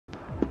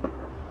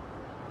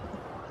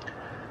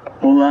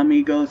Hola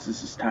amigos,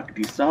 this is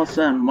Takati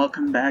Salsa and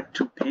welcome back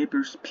to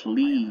Papers,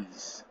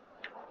 Please.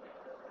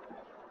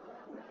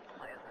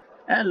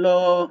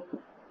 Hello!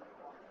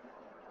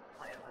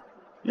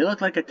 You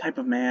look like a type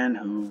of man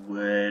who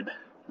would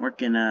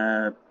work in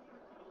a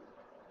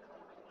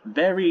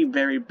very,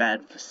 very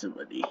bad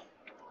facility.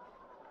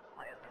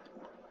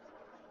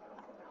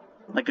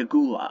 Like a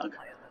gulag.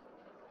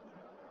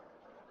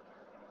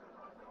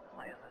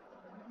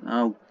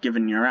 Oh,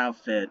 given your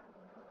outfit,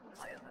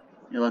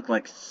 you look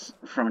like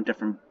from a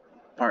different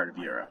part of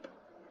Europe.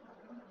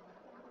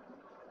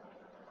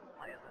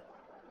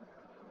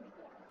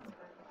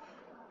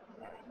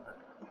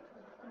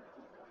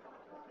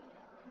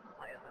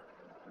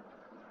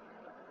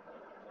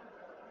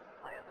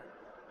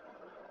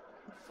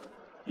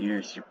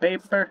 Here's your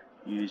paper,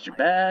 here's your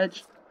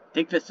badge,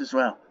 take this as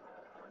well.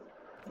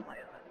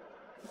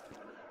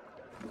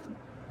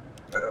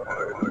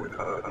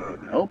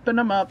 Open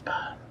them up.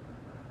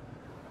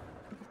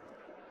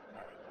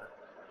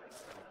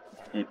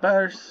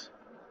 Papers.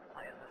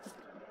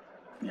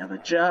 You have a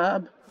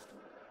job.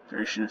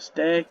 Duration of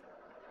stay. You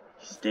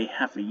stay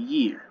half a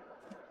year.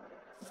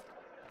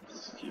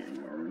 Here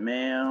your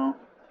mail.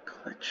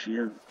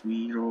 Klechia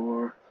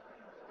Vidor.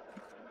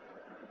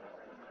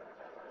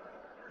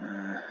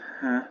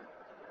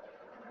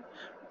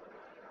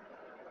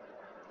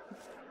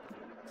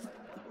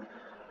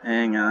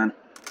 Hang on.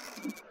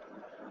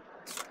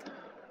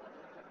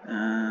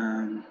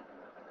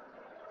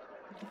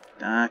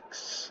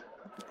 Docs.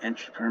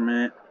 Entry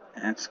permit.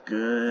 That's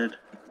good.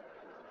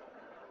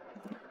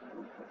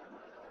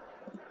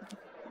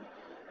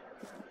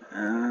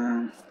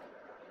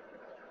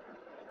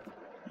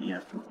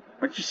 Yeah.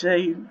 What'd you say?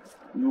 You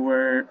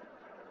were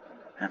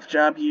half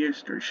job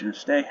years, duration of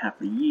stay,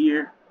 half a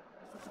year.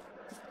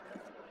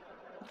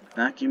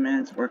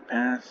 Documents, work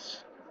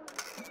pass.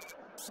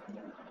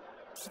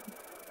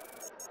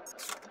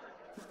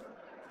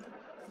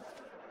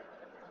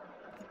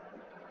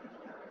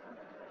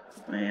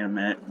 Wait a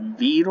minute.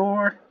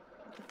 Vidor?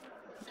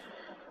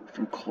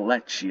 From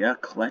Klechia.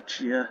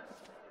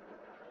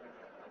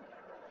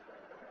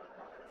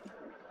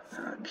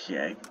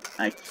 Okay.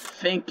 I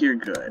think you're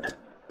good.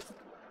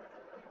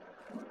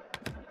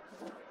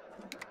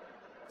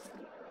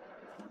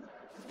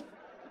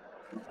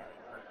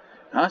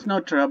 Cause no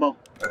trouble.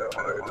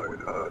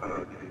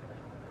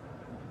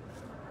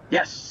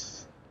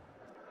 Yes!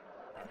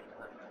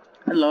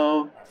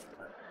 Hello.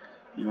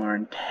 You are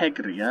in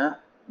Tegria.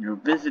 You're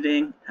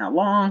visiting. How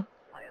long?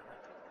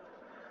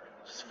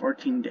 Just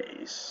 14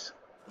 days.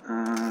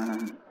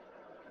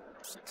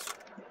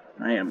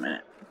 Wait a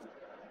minute.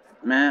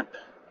 Map.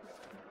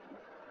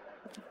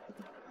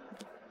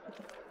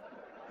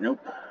 Nope.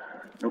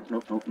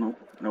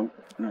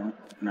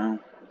 No. You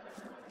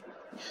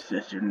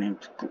said your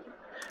name's...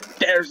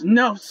 There's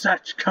no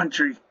such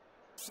country!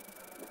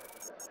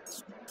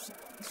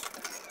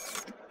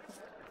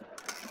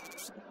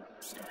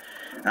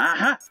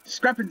 Aha!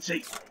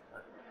 Discrepancy!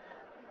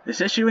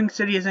 This issuing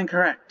city is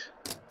incorrect.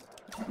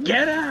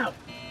 Get out!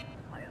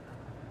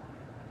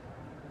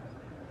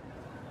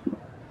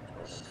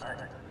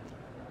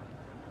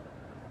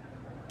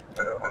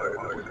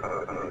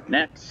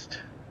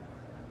 Next.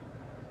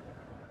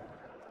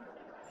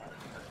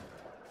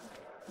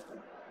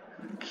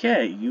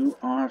 Okay, you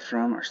are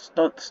from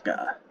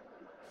Arstotzka.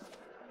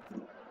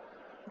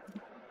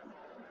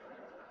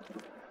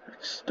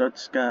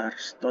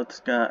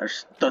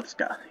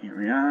 Arstotzka. Here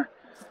we are.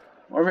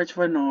 Orvich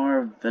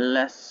Vanor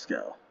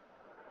Velasco.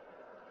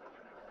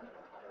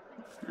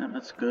 Yeah,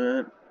 that's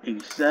good.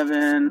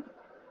 87.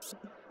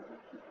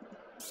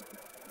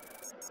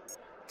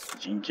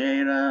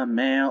 Jinjada,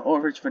 male,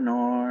 Orvich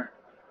Vanor.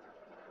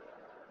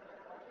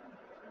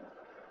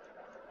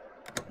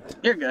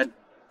 You're good.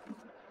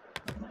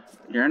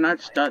 You're not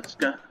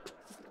Arstotzka.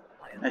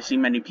 I see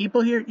many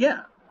people here.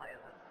 Yeah.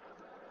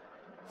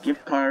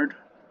 Gift card.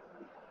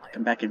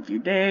 Come back in a few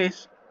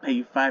days. Pay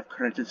you 5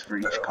 credits for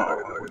each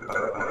call.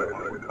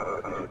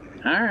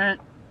 Alright.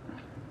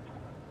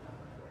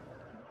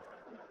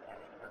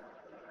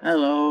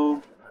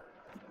 Hello.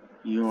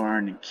 You are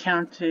in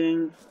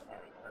accounting.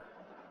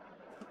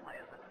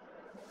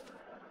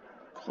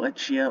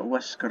 Klechia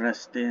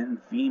Westcreston.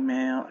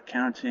 Female.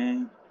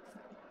 Accounting.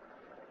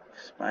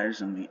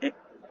 Expires on the 8th.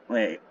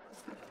 Wait.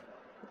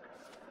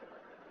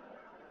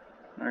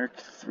 Work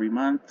 3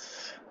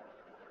 months.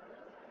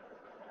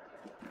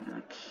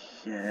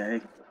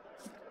 Okay.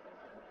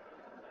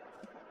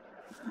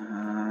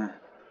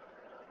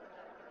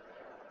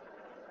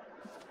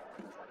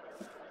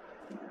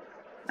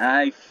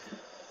 I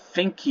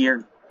think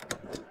you're...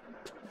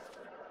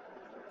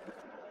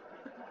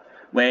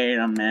 Wait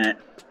a minute.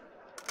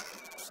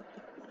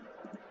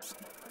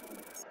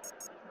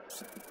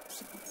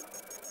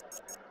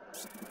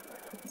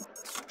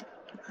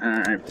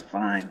 Alright,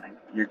 fine.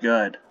 You're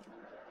good.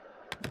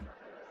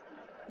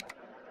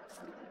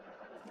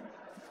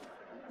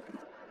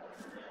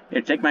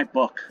 Here, take my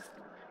book.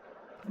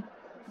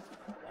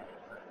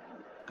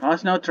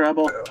 Cause no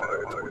trouble.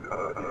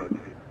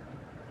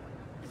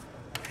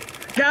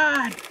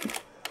 God!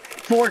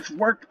 Forged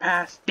work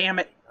pass, damn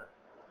it.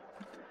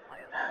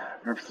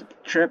 Purpose of the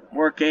trip,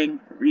 working,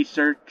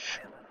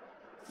 research.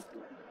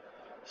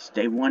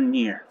 Stay 1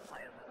 year.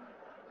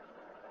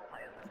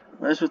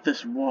 What is with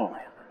this wall?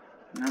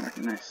 Not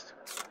recognized.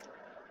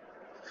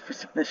 For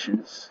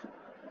submissions.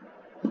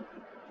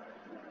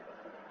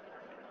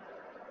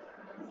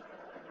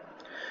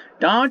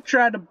 Don't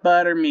try to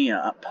butter me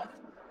up.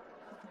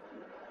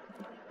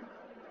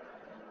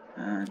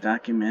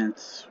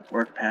 Documents,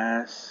 work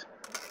pass.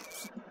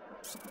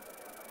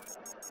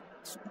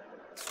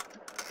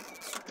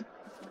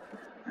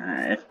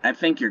 Alright, I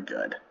think you're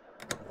good.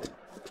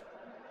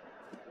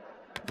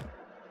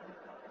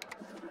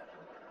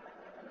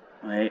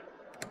 Wait.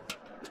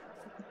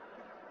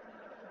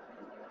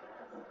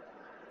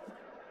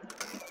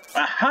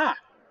 Aha!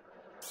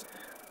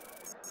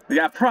 We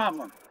got a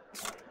problem.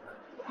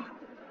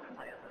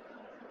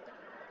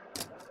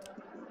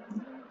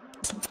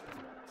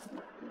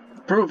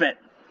 Prove it.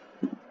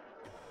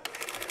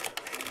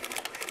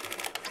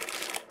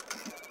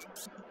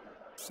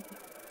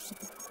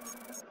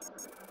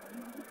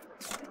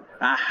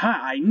 Aha,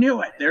 I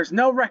knew it. There's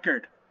no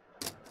record.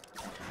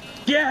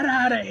 Get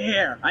out of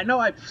here. I know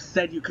I've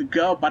said you could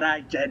go, but I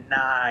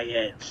deny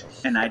it.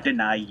 And I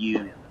deny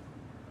you.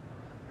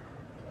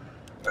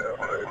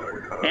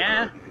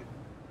 Yeah?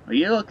 Well,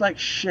 you look like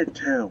shit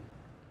too.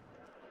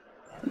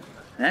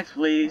 Next,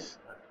 please.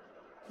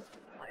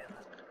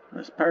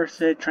 This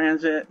person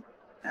transit.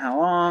 How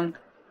long?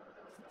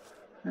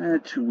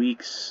 2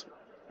 weeks.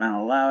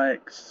 I'll allow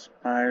it.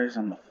 Expires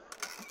on the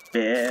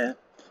 5th.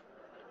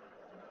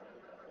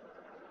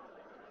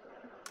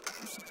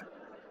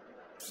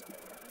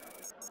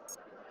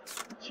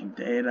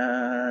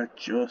 Data,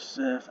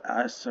 Joseph,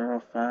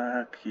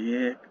 Asarafak.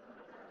 You're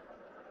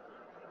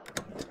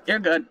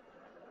good.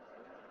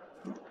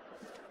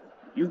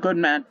 You good,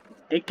 man.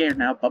 Take care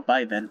now.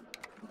 Bye-bye then.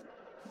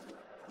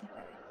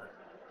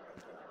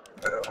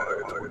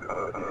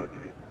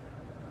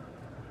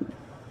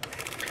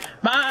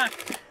 Fuck!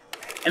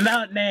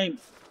 Invalid name.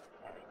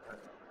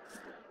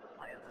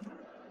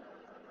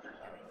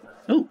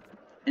 Ooh,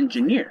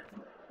 engineer.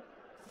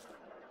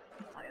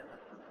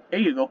 There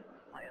you go.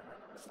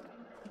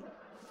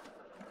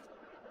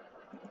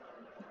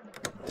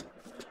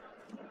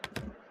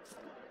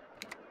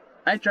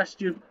 I trust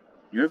you.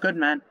 You're a good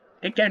man.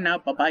 Take care now.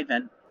 Bye-bye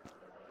then.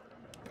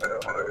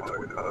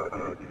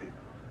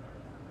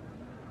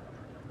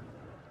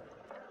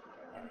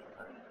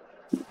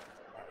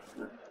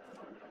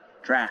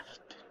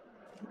 Draft.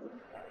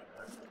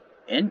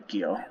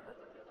 Enkyo? I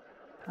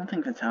don't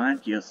think that's how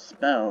Enkyo's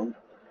spelled.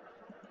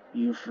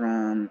 You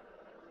from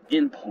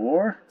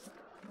Impor?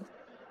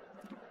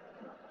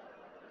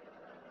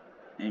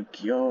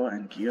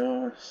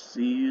 Enkyo,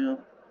 Seal.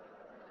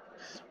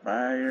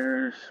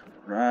 Expires,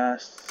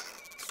 Rust.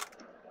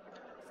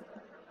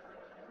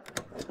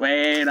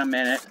 Wait a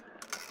minute.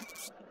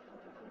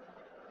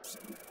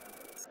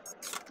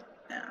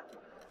 Yeah.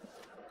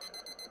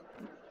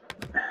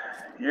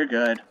 You're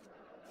good.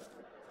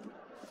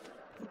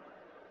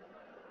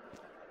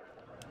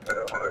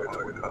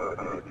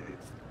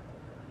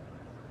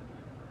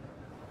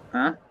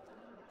 Huh?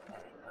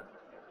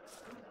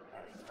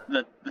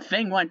 The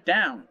thing went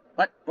down.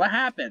 What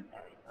happened?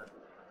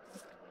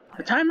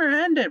 The timer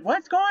ended.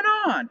 What's going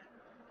on?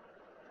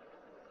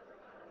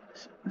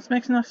 This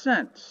makes no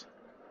sense.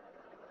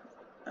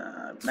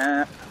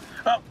 Map.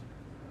 Oh!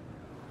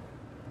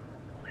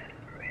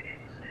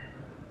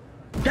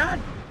 God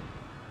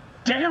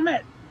damn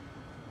it!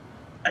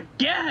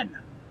 Again!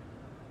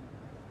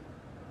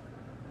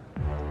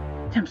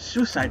 Damn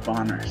suicide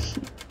bombers.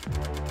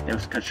 It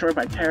was cut short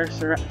by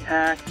terrorist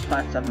attack.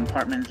 Class 7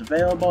 apartment is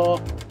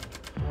available.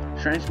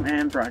 Strange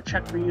man brought a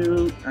check for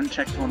you.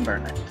 Unchecked one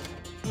burn it.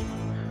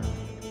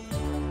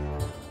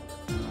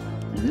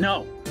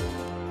 No.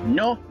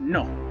 No,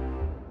 no.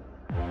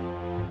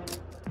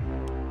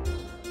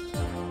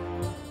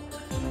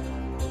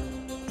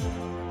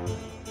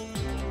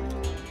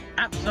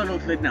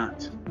 Absolutely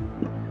not.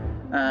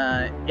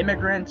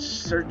 Immigrants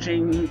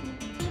searching.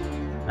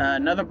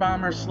 Another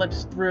bomber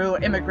slips through.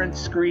 Immigrant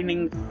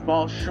screening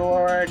falls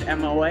short.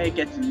 MOA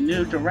gets a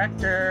new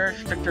director.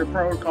 Stricter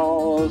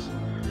protocols.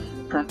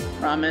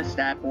 Promised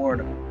at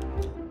board.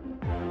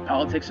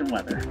 Politics and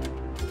weather.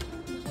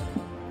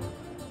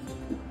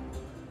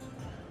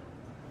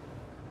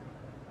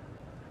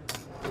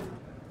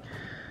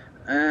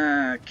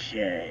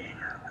 Okay.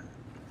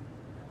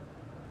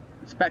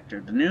 Inspector,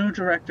 the new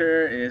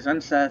director is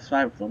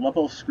unsatisfied with the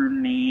level of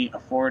scrutiny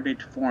afforded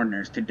to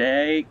foreigners.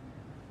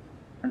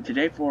 From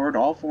today forward,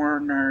 all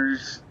foreign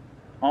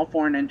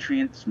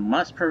entrants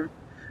must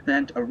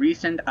present a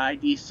recent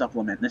ID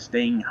supplement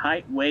listing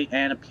height, weight,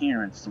 and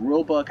appearance. The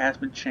rulebook has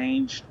been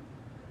changed.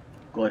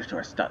 Glory to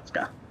our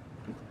Stutska.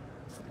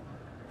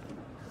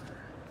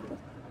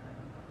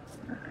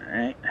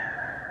 Alright.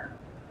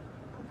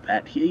 Put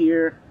that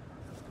here.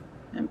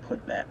 And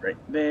put that right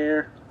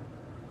there.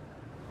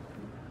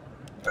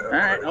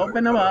 Alright,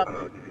 open them up.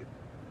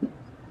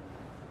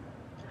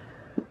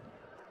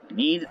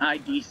 Need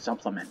ID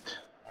supplement.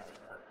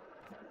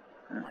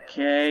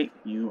 Okay,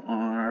 you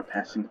are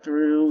passing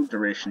through.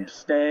 Duration to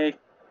stay.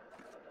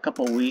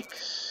 Couple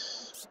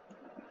weeks.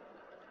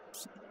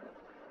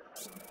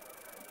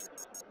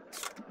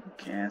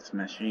 Okay, that's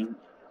meshing.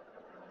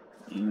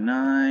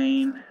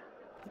 E9.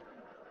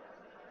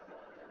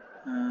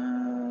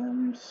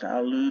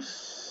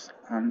 Salus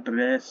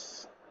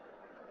Andres.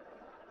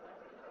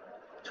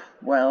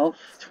 12,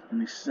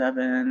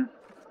 27.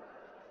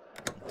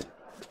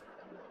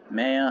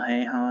 Male,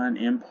 Heihan,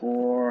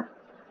 Impor.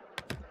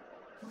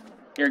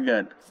 You're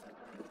good.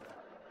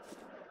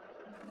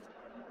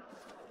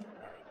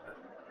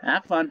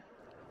 Have fun.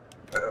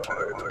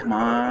 Come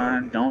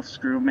on, don't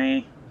screw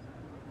me.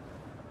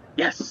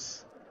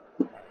 Yes!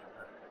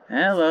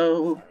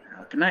 Hello,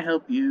 how can I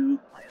help you?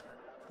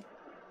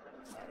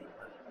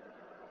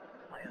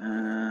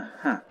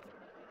 Huh.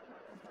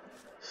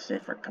 Stay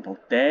for a couple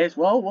days.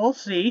 Well, we'll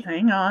see.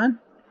 Hang on.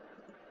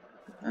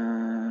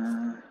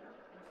 I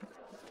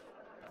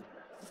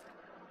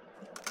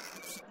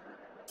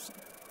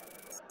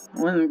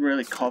wouldn't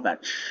really call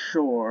that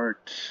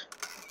short.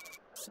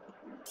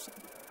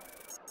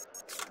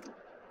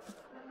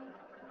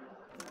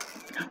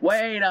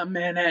 Wait a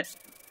minute.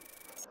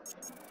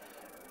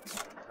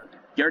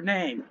 Your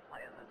name.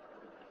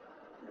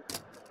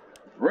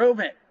 Prove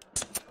it.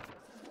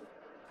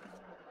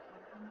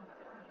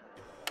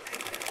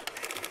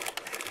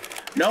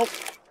 Nope.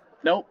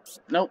 Nope.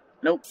 Nope.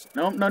 Nope.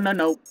 Nope. No, no,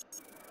 no.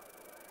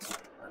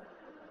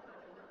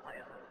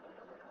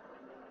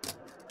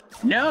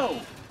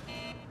 No!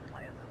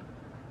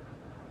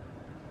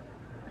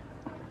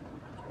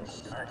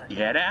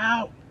 Get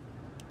out!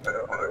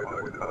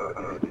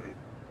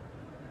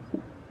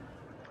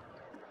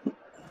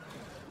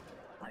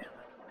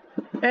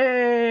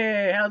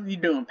 Hey, how you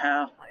doing,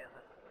 pal?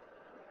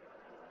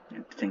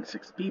 Think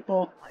 6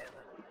 people.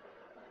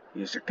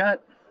 Use your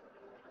cut.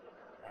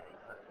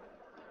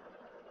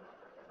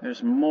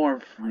 There's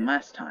more from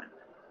last time.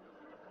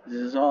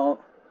 This is all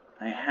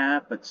I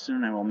have, but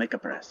soon I will make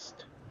up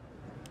rest.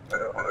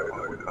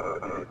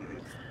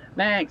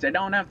 Thanks, I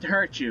don't have to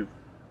hurt you.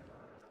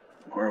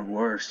 Or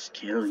worse,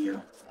 kill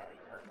you.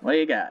 What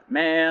you got?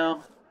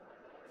 Mail?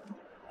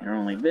 You're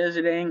only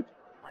visiting?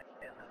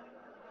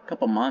 A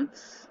couple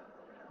months.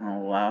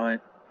 I'll allow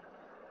it.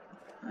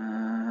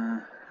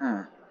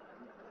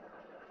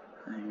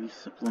 IV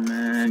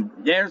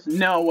supplement. There's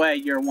no way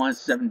you're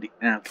 170.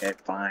 Okay,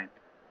 fine.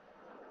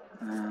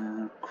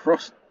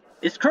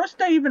 Is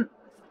Krista even?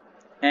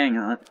 Hang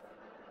on.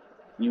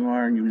 You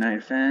are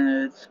United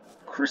Feds.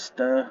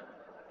 Krista.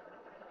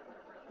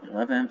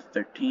 11th,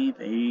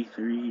 13th,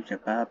 83,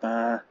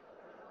 Jababa.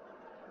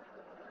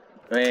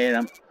 Wait,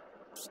 I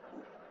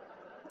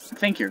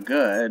think you're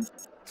good.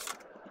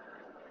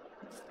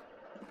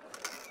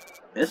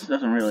 This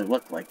doesn't really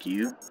look like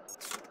you.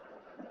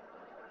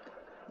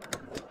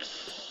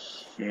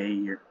 Okay,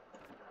 you're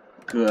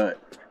good.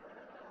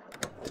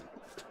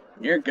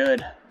 You're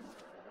good.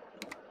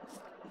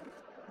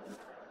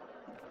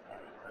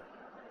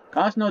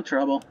 Cause no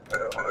trouble.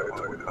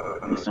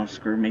 Please don't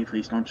screw me,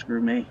 please don't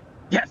screw me.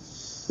 Yes!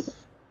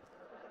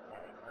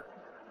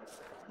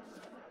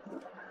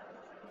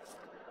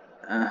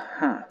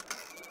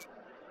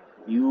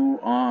 You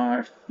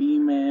are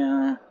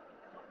female.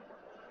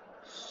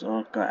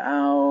 Soka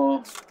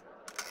Owl.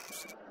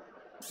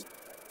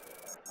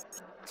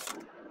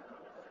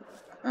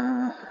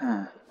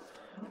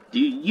 Do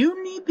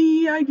you need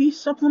the ID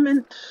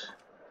supplement?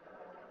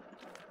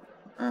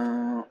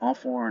 All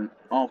foreign.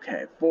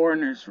 Okay,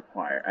 foreigners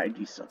require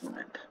ID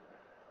supplement.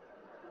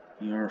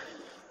 You're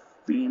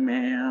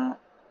female.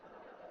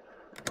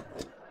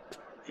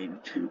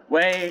 82.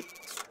 Wait.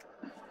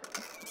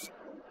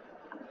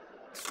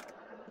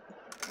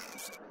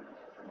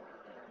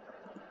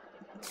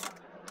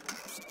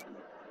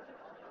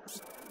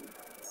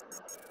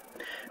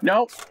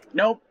 Nope.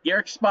 Nope. You're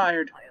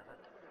expired.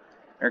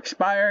 You're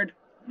expired.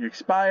 You're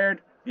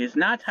expired. It is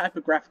not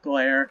typographical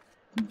error.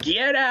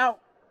 Get out!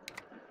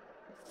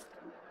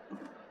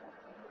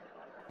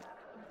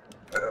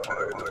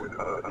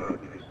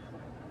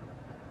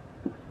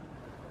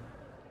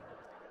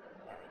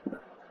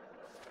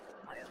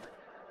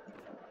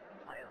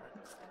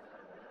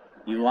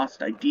 You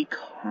lost ID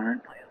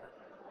card.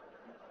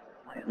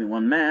 We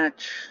won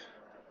match.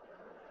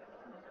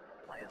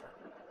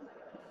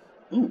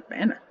 Ooh,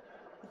 banner.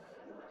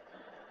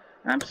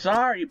 I'm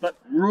sorry, but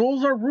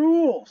rules are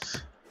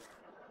rules.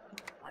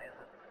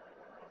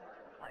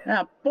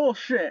 Yeah,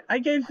 bullshit. I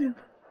gave you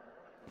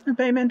the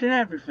payment and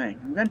everything.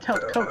 I'm gonna tell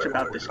the coach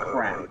about this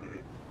crap.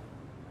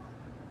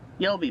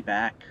 You'll be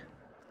back.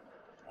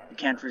 You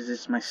can't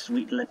resist my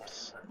sweet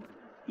lips.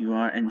 You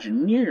are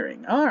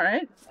engineering.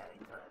 Alright.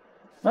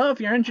 Well,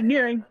 if you're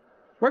engineering,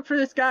 work for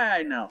this guy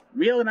I know.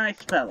 Real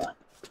nice fella.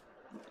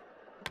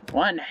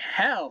 One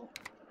hell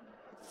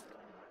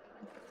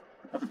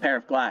of a pair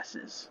of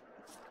glasses.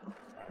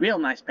 Real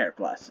nice pair of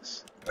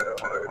glasses.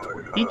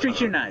 He treats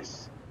you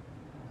nice.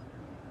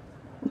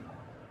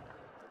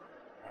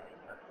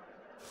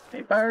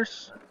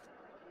 Papers.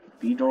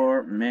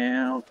 Fedor,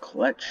 mail,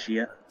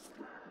 Kletchia.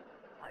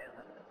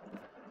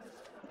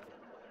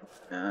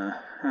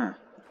 Huh.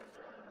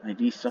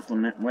 ID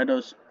supplement,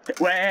 widows...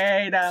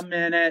 Wait a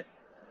minute!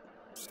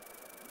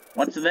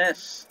 What's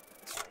this?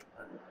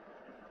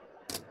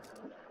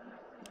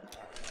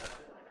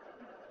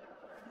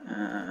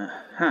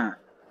 Huh.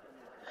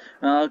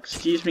 Well,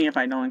 excuse me if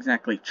I don't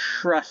exactly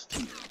trust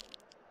you.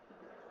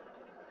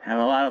 Have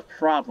a lot of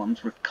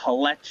problems with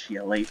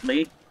Kolechia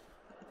lately.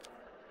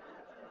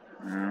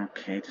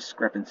 Okay,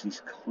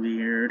 discrepancies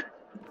cleared.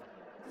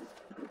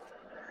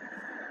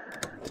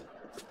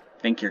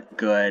 Think you're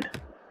good.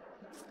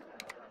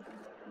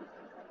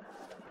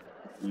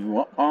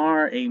 You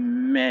are a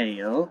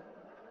male.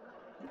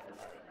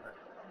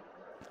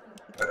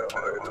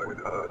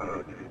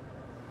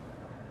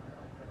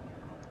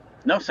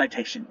 No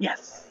citation,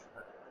 yes.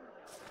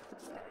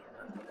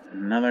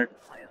 Another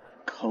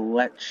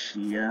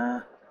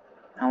Kolechia.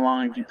 How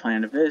long do you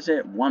plan to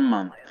visit? 1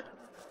 month.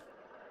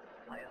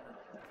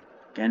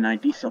 Get an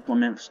ID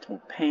supplement for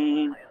total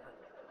pain.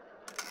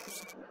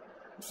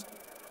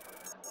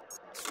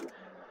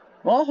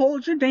 Well,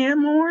 hold your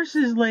damn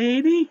horses,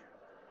 lady.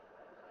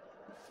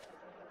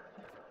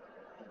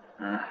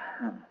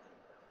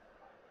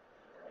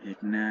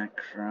 Ignac,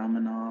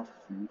 Kramanov,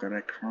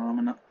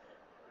 Kramanov,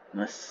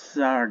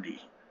 Lasardi.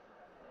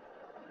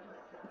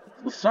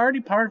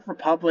 Lasardi part of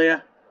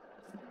Republia.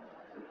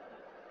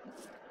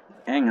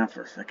 Hang on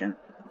for a second.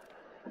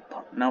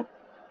 Nope.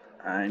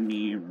 I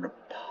need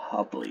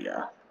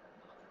Republia.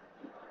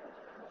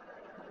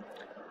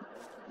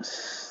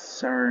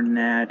 Lesser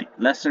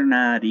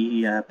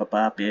Nadi,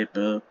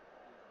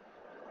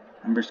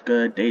 Number's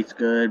good, date's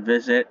good,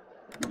 visit.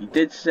 You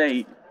did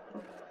say...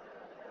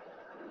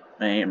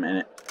 Wait a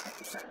minute.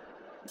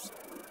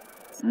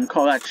 I'm gonna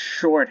call that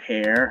short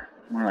hair.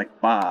 More like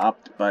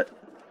bobbed, but...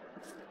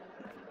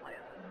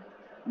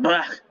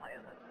 Blah!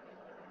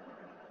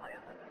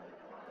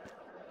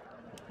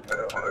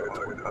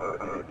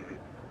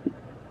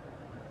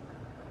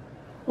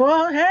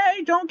 Well,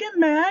 hey, don't get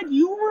mad.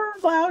 You were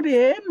allowed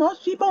in.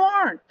 Most people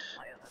aren't.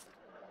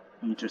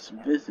 You're just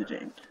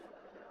visiting.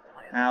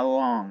 How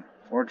long?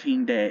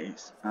 14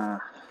 days.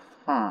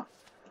 Huh.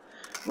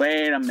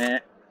 Wait a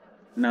minute.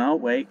 No,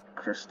 wait.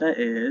 Krista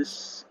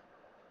is...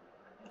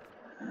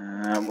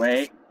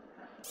 wait.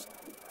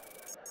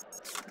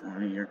 Oh,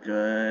 you're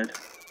good.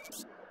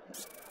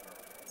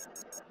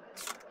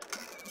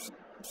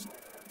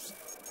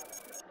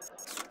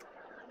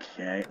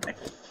 Okay, I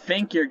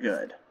think you're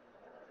good.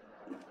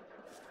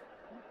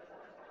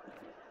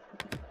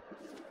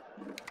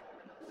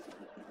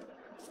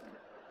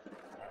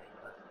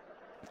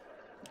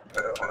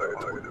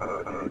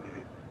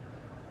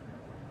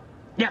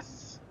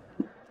 Yes!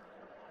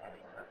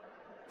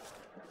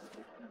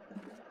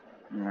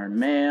 You are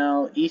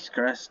male, East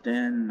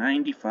Creston,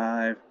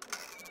 95.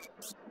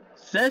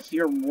 Says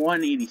you're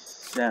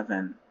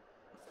 187.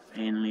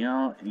 Pain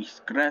Leon,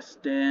 East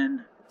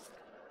Creston,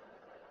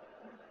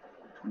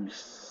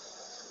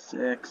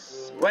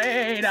 26.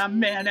 Wait a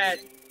minute!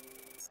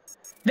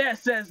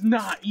 This is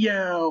not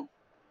you!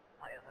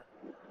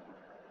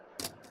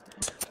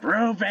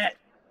 Prove it!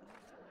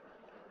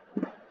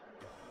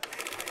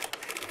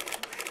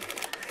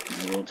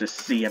 We'll just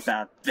see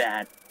about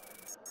that.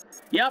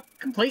 Yep,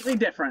 completely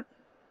different.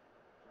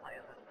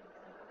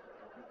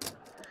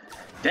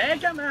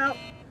 Take him out!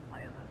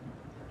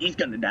 He's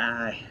gonna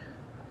die.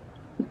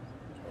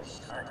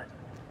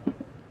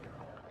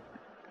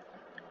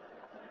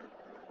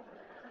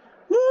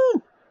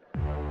 Woo!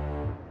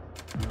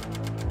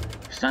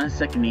 Your son's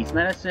sick and needs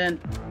medicine.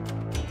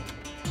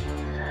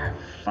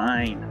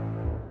 Fine.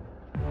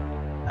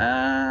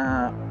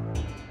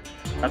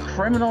 A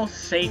criminal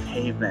safe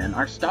haven.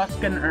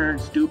 Arstotzka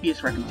earns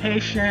dubious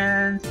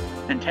reputations.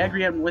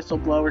 Integrity and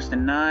whistleblowers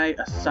deny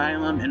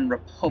asylum in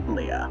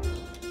Republia.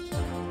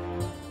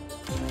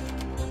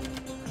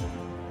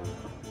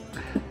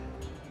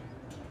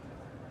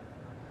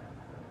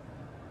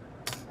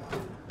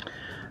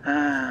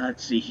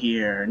 Let's see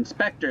here.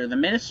 Inspector, the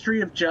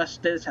Ministry of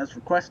Justice has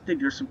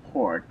requested your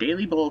support.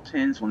 Daily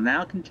bulletins will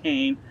now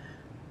contain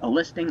a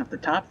listing of the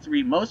top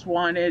 3 most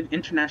wanted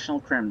international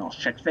criminals.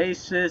 Check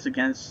faces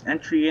against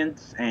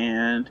entrants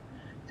and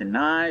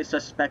deny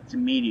suspects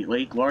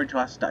immediately. Glory to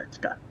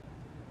Arstotzka.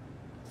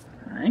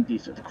 Alright,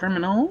 these are the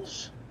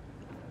criminals.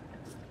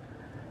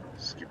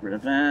 Let's get rid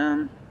of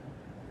them.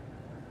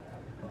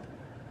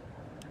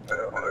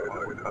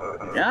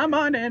 Come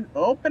on in.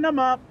 Open them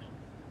up.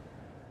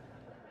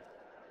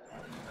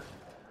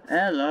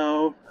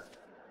 Hello.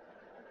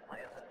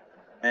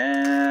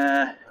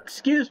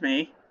 Excuse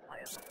me.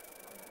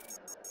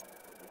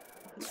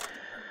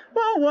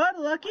 Well, what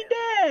a lucky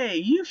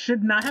day! You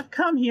should not have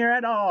come here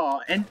at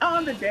all. And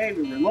on the day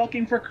we were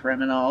looking for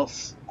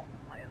criminals.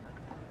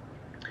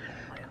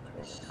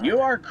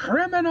 You are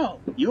criminal!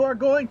 You are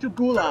going to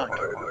Gulag.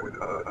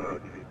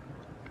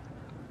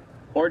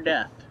 Or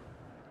death.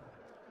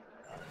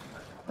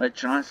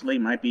 Which honestly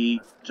might be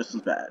just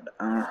as bad.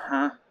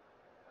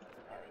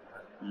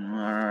 You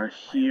are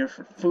here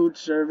for food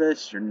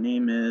service. Your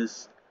name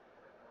is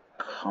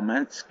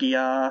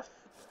Komenskiyov.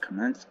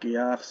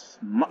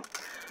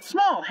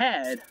 Small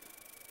head.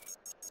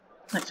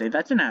 I'd say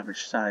that's an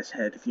average size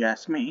head, if you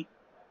ask me.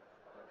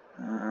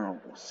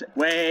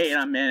 Wait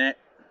a minute.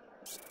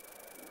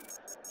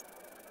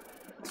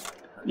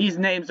 These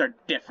names are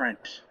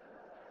different.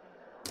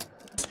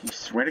 You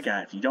swear to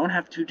God, if you don't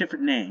have two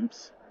different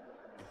names,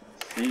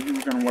 say you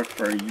were gonna work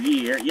for a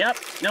year. Yep.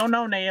 No,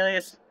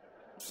 alias.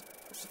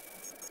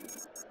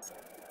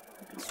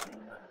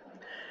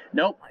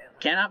 Nope.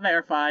 Cannot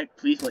verify.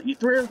 Please let you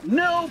through.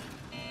 Nope.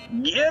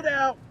 Get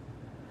out.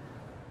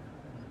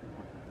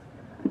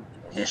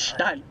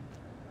 Gestalt.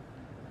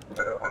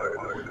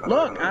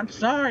 Look, I'm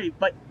sorry,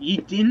 but you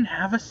didn't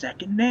have a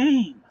second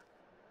name.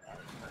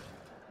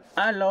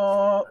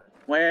 Hello.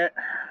 Where?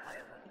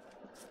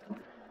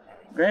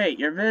 Great,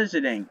 you're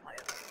visiting.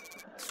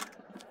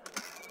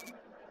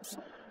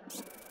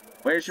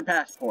 Where's your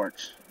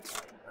passports?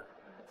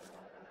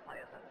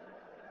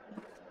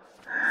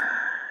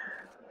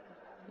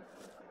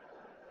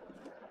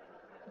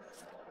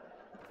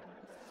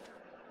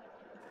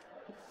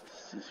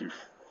 This is your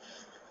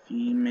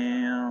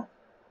female.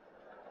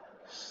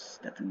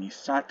 Stephanie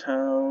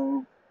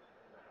Sato.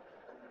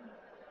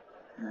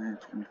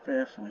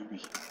 25th,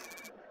 maybe.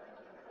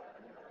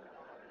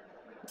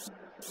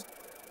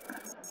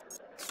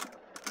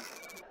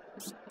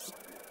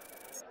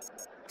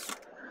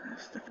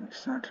 Stephanie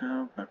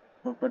Sato.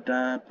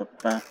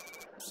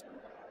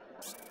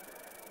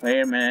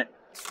 Wait a minute.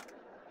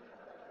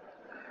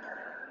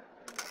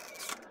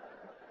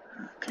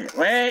 Okay,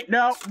 wait,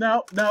 no.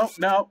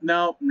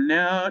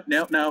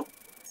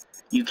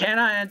 You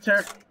cannot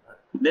enter.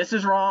 This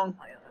is wrong.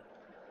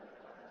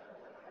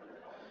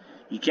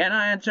 You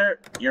cannot enter.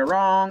 You're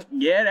wrong.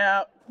 Get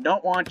out.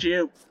 Don't want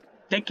you.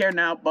 Take care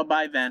now.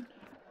 Bye-bye then.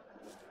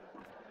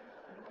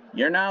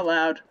 You're not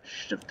allowed.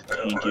 Should have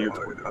detained you.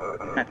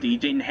 After you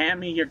didn't hand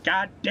me your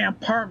goddamn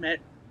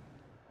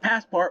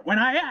passport when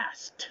I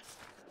asked.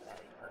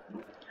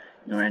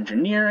 You're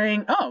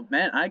engineering. Oh,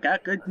 man, I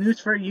got good news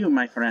for you,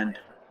 my friend.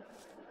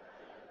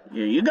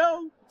 Here you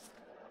go.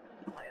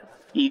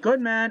 He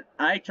good man.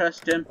 I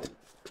trust him.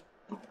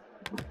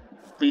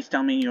 Please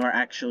tell me you are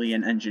actually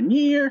an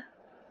engineer.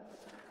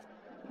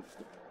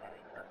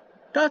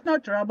 Cause no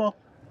trouble.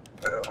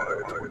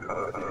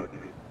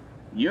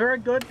 You're a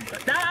good...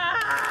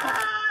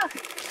 Ah!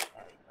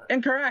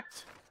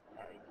 Incorrect.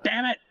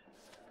 Damn it.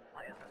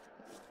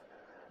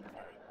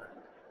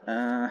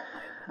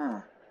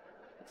 Huh.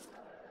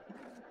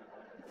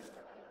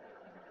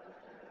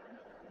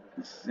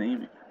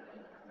 Same.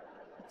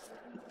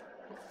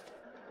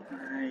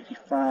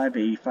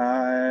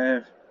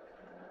 85.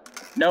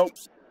 Nope.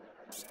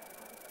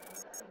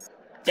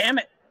 Damn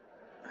it.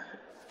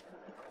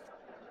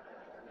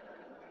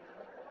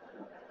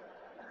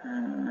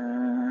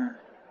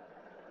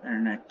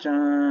 Internet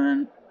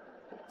John.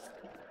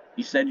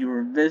 You said you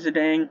were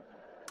visiting.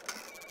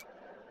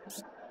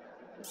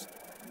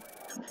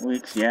 12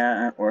 weeks, yeah,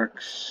 that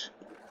works.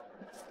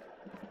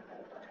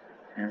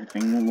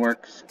 Everything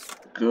works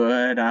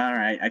good.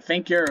 Alright, I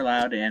think you're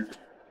allowed in.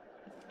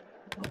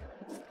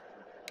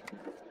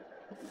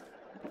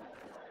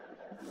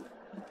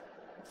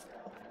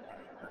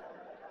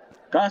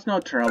 Cause no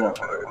trouble.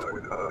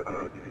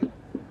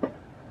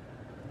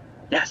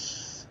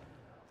 Yes!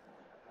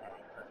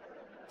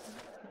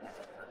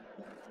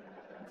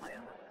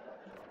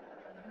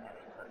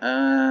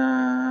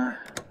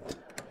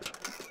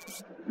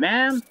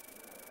 Ma'am?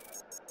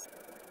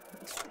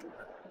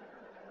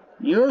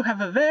 You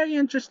have a very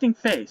interesting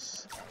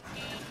face.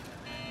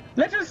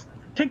 Let us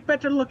take a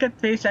better look at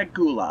face at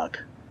Gulag.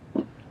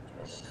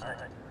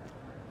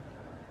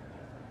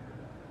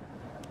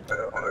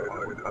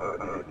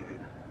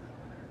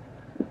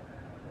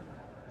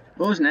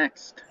 Who's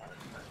next?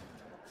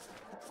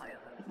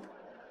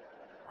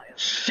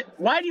 Shit,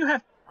 why do you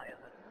have...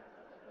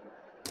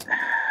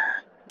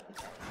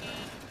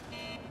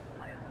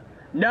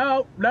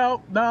 No.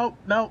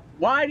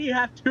 Why do you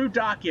have two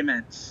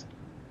documents?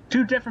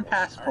 Two different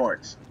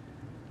passports.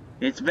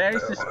 It's very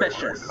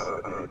suspicious.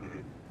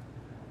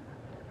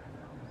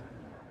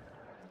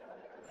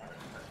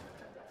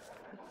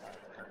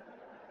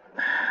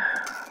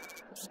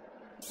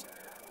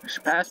 Where's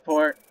your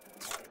passport?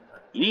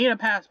 You need a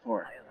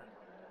passport.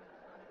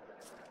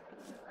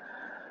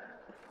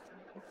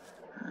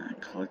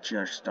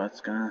 Klitschar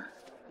Stotska.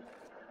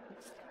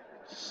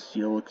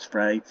 Seal looks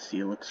right.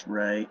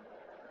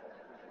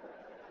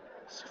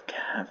 So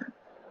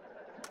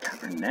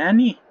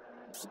Cavernani?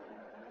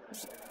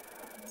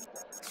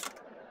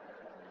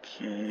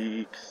 Okay,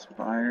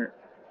 expire.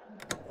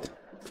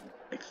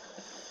 I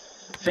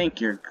think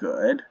you're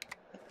good.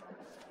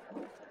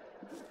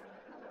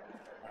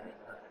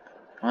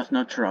 That's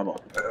no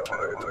trouble.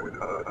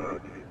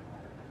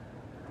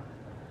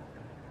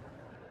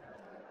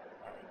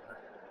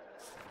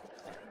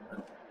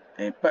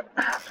 Hey, but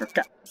I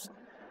forgot.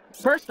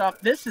 First off,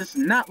 this does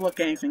not look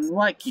anything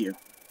like you.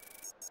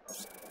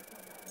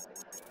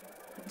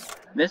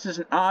 This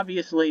is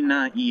obviously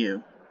not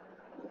you.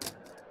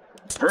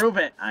 Prove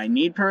it. I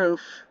need proof.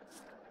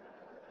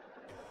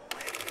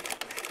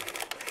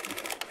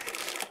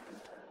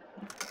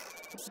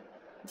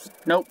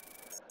 Nope.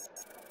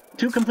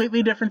 two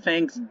completely different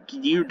things.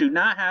 You do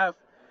not have...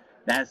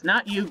 That's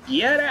not you.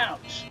 Get out!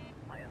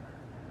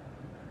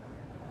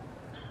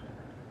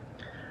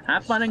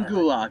 Have fun in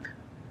Gulag.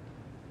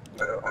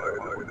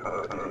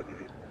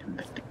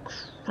 Convicted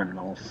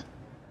criminals.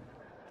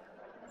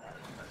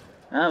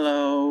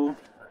 Hello.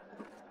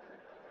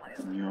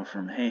 You're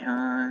from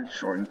Heihan,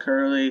 short and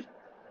curly.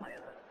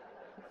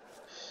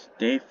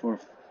 Stay for a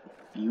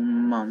few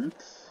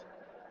months.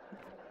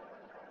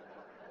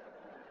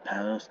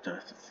 Palos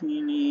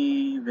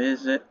Torsini,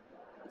 visit.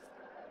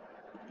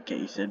 Okay,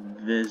 you said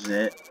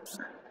visit.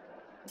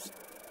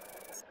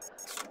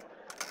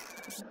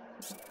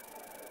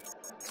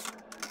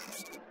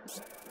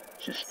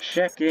 Just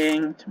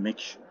checking to make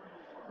sure.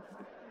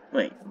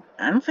 Wait,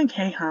 I don't think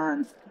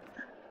Heihan.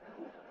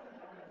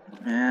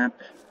 Map.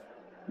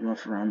 You're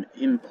from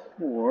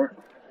import.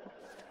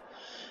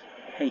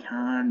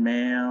 Heihan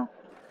mail.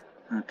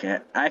 Okay,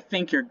 I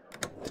think you're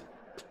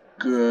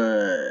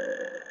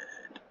good.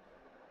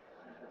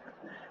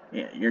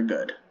 Yeah, you're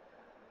good.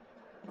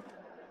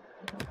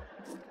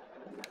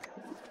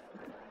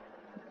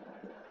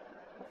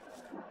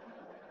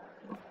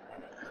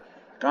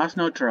 Cause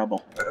no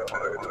trouble.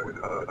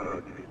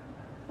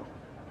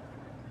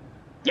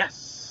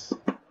 Yes!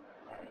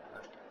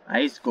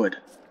 Ice good.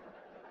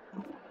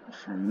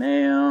 For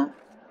mail.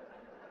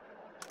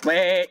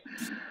 Wait!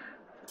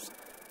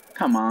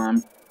 Come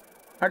on.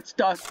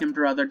 Arstotzkan,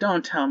 brother,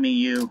 don't tell me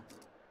you.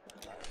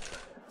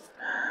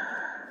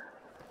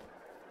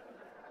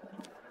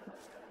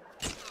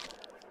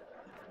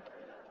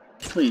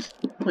 Please,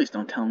 please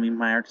don't tell me,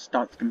 my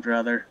Arstotzkan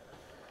brother,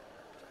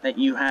 that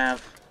you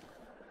have...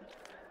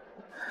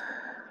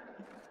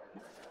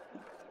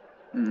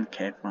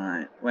 Okay,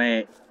 fine.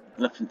 Wait,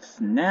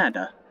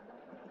 Lefnada.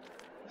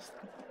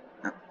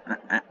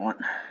 I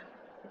want...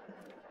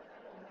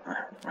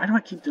 Why do I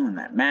keep doing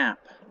that map?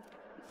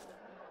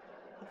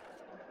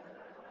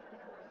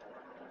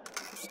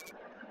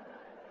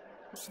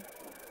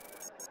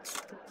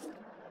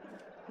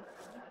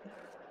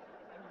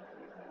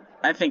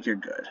 I think you're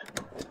good.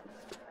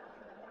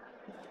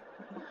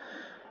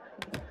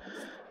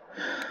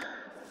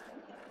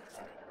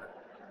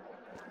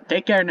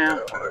 Take care now.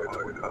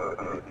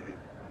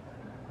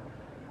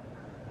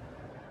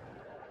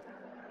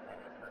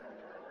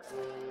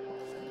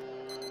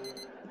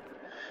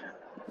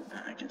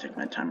 I can take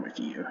my time with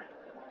you.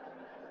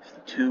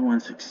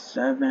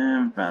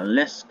 52167,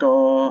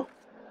 Valisco.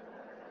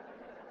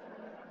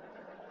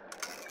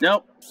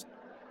 Nope.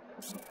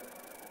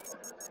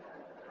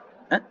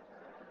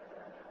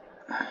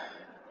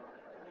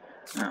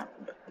 Oh,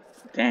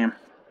 damn.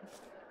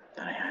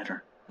 Thought I had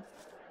her.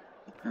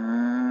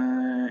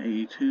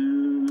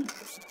 82.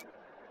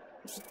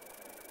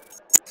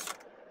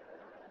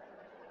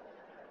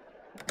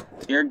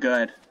 You're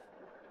good.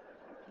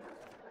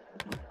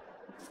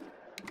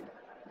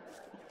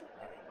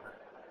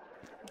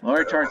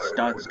 Lower charge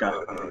Stotska.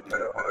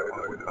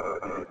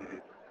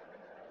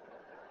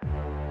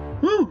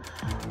 Woo!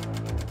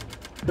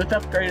 With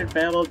upgraded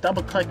available,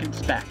 double click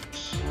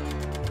inspect.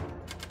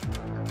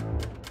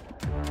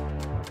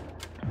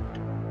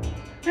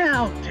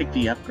 Yeah, I'll take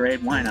the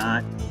upgrade, why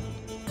not?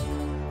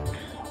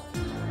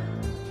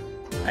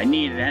 I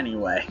need it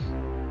anyway.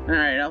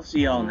 Alright, I'll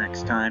see y'all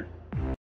next time.